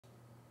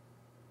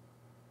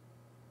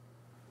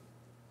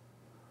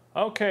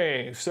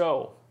Okay,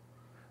 so,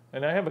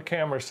 and I have a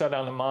camera set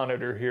on the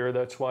monitor here.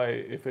 That's why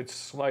if it's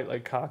slightly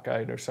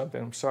cockeyed or something,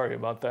 I'm sorry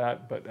about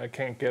that, but I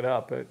can't get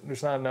up.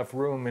 There's not enough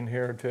room in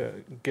here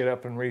to get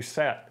up and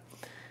reset.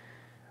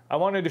 I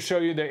wanted to show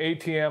you the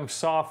ATEM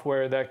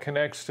software that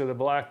connects to the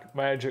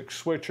Blackmagic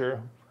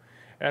switcher.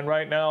 And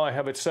right now I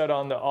have it set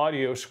on the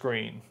audio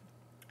screen.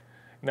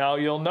 Now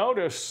you'll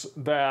notice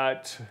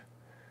that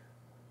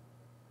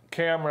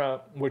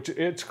camera, which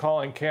it's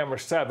calling camera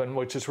 7,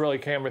 which is really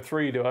camera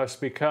 3 to us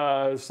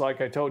because,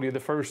 like I told you, the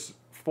first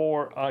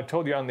 4, I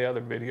told you on the other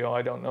video,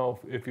 I don't know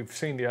if you've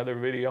seen the other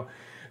video,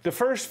 the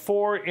first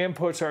 4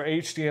 inputs are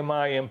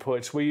HDMI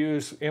inputs. We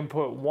use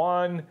input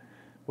 1,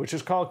 which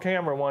is called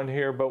camera 1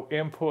 here, but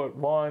input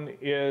 1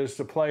 is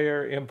the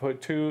player,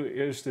 input 2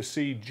 is the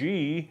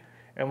CG,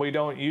 and we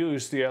don't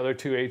use the other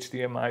 2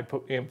 HDMI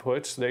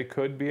inputs. They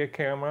could be a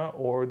camera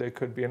or they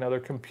could be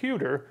another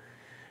computer.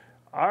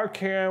 Our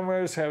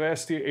cameras have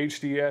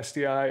HD,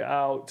 SDI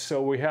out,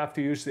 so we have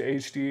to use the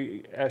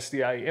HD,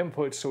 SDI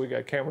inputs. So we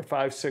got camera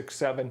 5, 6,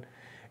 7,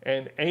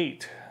 and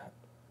 8.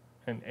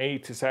 And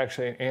 8 is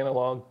actually an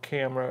analog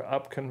camera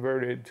up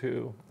converted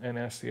to an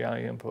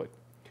SDI input.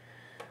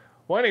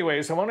 Well,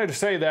 anyways, I wanted to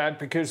say that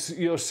because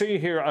you'll see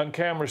here on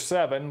camera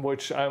 7,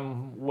 which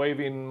I'm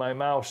waving my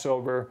mouse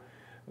over,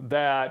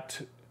 that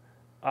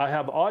I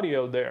have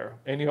audio there.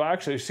 And you'll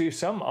actually see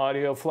some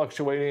audio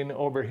fluctuating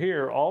over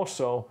here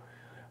also.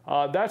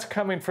 That's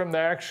coming from the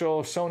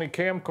actual Sony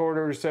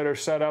camcorders that are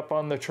set up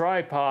on the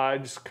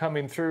tripods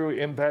coming through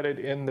embedded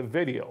in the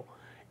video.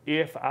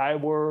 If I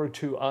were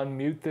to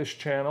unmute this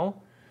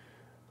channel,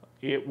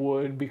 it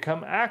would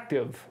become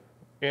active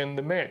in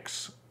the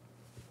mix.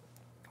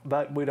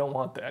 But we don't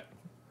want that.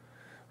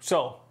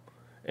 So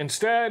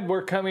instead,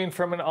 we're coming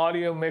from an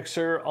audio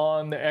mixer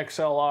on the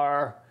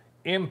XLR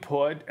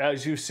input,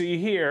 as you see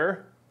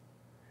here.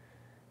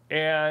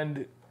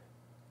 And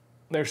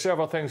there's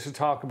several things to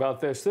talk about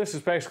this. This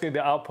is basically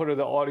the output of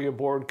the audio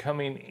board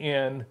coming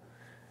in,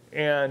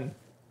 and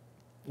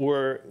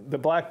where the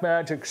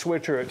Blackmagic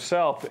switcher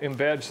itself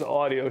embeds the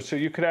audio. So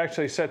you could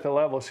actually set the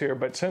levels here.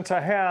 But since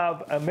I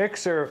have a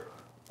mixer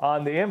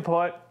on the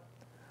input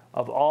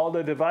of all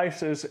the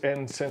devices,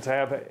 and since I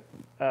have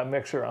a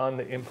mixer on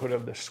the input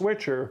of the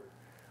switcher,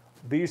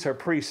 these are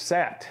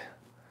preset.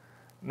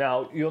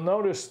 Now, you'll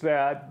notice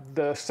that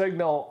the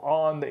signal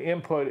on the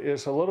input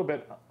is a little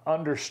bit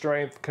under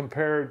strength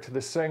compared to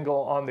the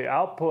signal on the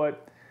output.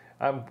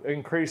 I'm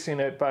increasing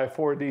it by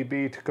 4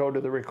 dB to go to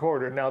the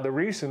recorder. Now, the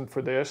reason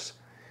for this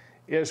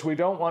is we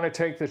don't want to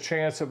take the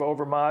chance of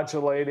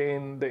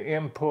overmodulating the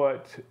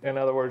input, in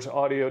other words,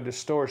 audio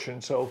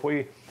distortion. So if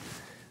we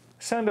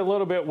send a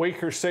little bit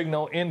weaker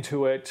signal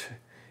into it,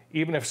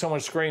 even if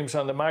someone screams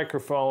on the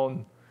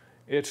microphone,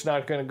 it's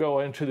not going to go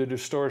into the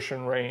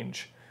distortion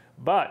range.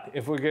 But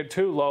if we get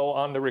too low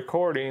on the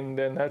recording,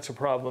 then that's a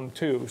problem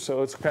too.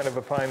 So it's kind of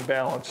a fine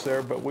balance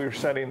there, but we're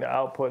setting the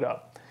output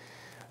up.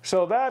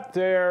 So that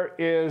there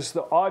is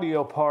the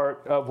audio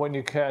part of when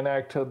you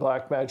connect to the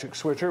Blackmagic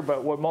switcher,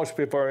 but what most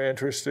people are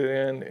interested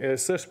in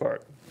is this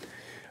part.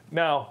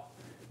 Now,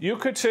 you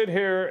could sit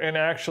here and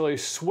actually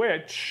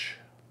switch.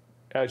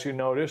 As you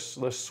notice,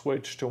 let's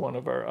switch to one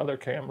of our other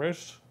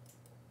cameras.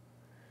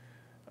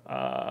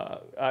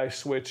 I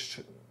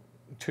switched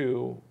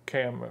to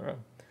camera.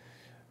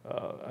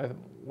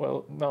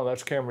 Well, no,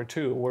 that's camera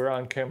 2. We're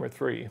on camera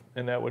 3,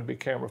 and that would be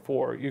camera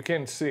 4. You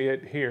can see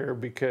it here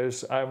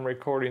because I'm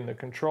recording the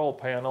control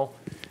panel.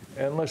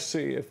 And let's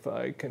see if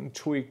I can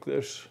tweak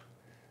this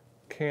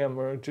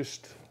camera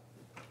just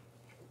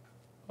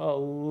a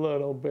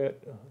little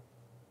bit.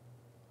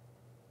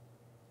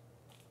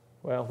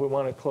 Well, we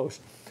want it close.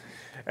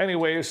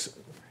 Anyways,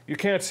 you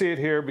can't see it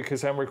here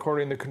because I'm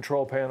recording the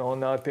control panel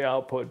and not the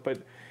output, but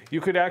you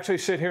could actually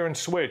sit here and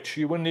switch.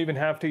 You wouldn't even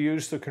have to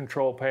use the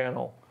control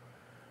panel.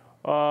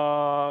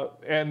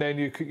 And then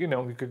you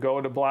could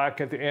go to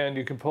black at the end.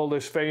 You can pull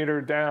this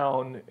fader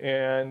down,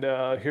 and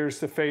here's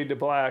the fade to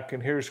black,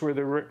 and here's where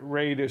the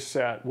rate is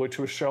set, which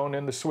was shown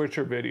in the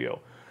switcher video.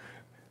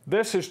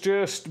 This is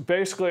just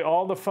basically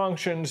all the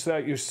functions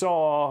that you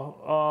saw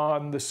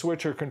on the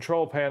switcher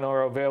control panel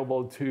are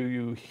available to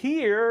you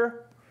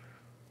here,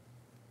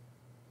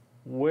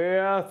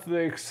 with the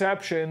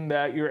exception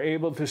that you're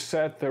able to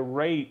set the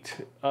rate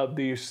of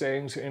these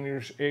things and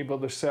you're able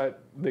to set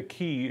the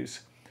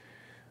keys.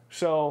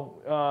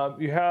 So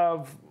you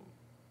have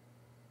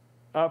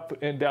up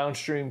and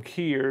downstream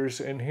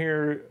keyers, and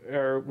here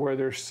are where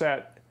they're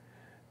set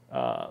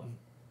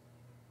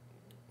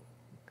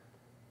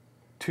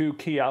to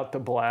key out the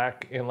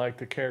black in like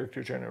the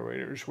character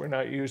generators. We're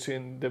not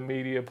using the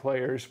media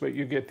players, but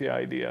you get the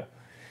idea.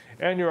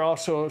 And you're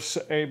also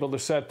able to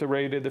set the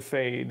rate of the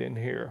fade in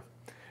here.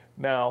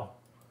 Now,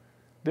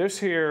 this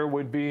here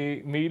would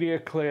be media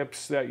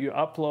clips that you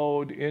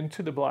upload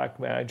into the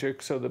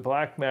Blackmagic. So the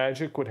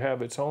Blackmagic would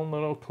have its own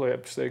little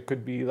clips. They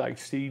could be like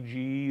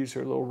CGs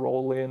or little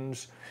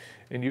roll-ins.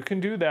 And you can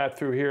do that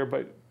through here,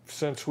 but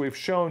since we've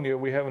shown you,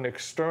 we have an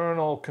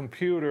external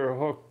computer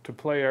hooked to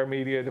play our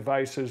media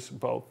devices,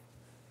 both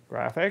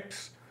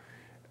graphics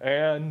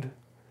and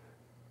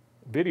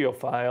video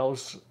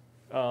files,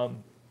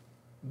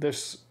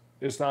 this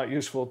is not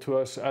useful to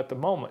us at the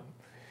moment.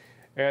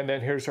 And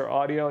then here's our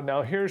audio.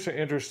 Now here's the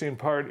interesting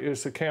part,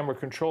 is the camera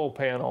control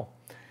panel.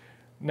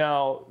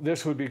 Now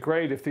this would be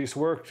great if these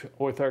worked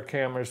with our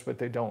cameras, but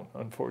they don't,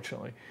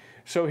 unfortunately.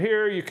 So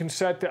here you can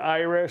set the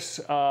iris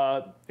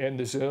and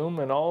the zoom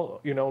and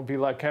all, you know, it'd be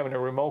like having a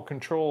remote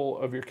control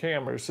of your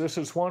cameras. This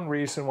is one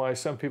reason why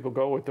some people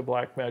go with the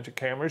Blackmagic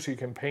cameras. You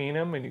can paint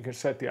them and you can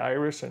set the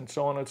iris and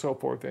so on and so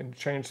forth and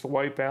change the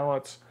white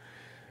balance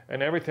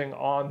and everything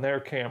on their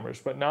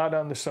cameras, but not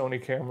on the Sony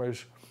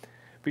cameras,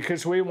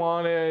 because we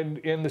wanted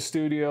in the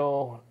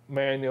studio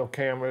manual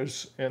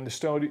cameras, and the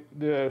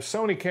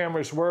Sony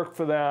cameras work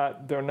for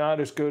that. They're not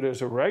as good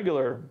as a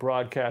regular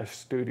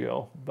broadcast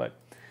studio, but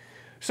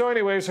so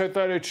anyways, I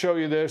thought I'd show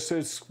you this.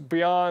 It's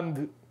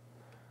beyond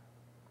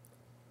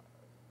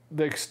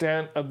the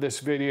extent of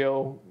this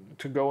video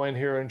to go in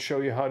here and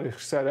show you how to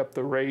set up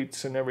the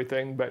rates and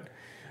everything, but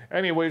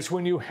anyways,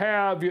 when you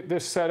have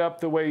this set up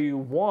the way you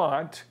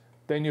want,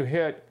 then you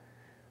hit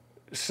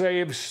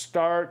Save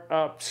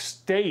Startup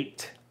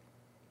State,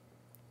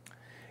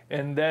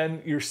 and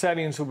then your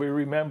settings will be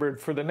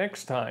remembered for the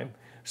next time,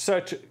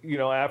 such, you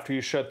know, after you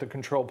shut the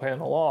control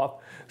panel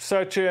off,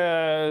 such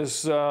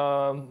as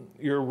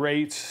your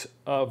rates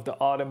of the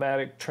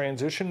automatic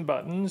transition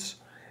buttons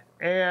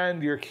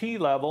and your key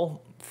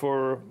level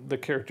for the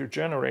character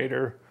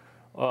generator.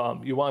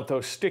 You want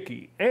those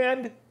sticky,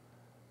 and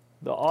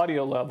the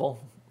audio level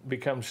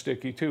becomes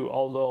sticky too,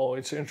 although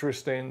it's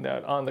interesting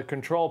that on the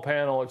control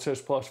panel it says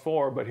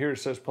 +4, but here it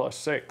says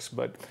 +6,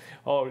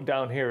 but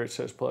down here it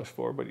says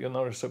 +4, but you'll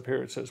notice up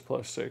here it says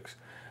 +6.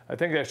 I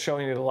think that's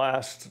showing you the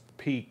last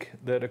peak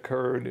that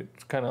occurred.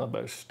 It's kind of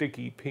a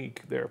sticky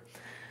peak there.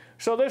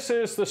 So this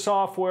is the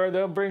software.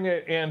 They'll bring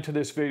it into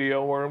this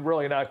video. We're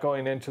really not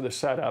going into the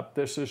setup.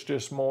 This is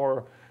just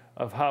more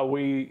of how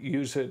we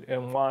use it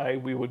and why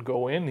we would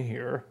go in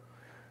here.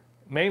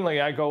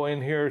 Mainly I go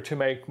in here to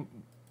make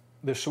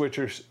the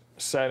switcher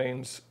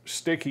settings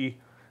sticky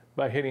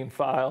by hitting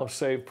File,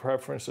 Save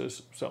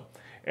Preferences. So,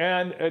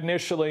 and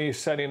initially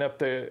setting up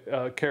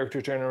the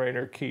character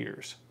generator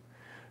keyers.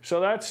 So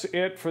that's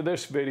it for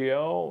this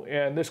video,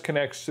 and this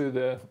connects to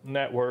the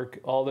network.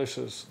 All the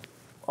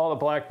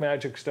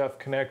Blackmagic stuff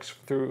connects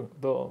through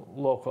the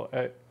local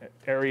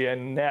area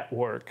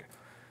network.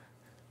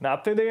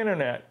 Not through the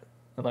internet,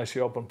 unless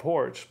you open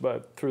ports,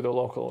 but through the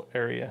local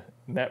area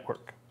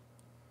network.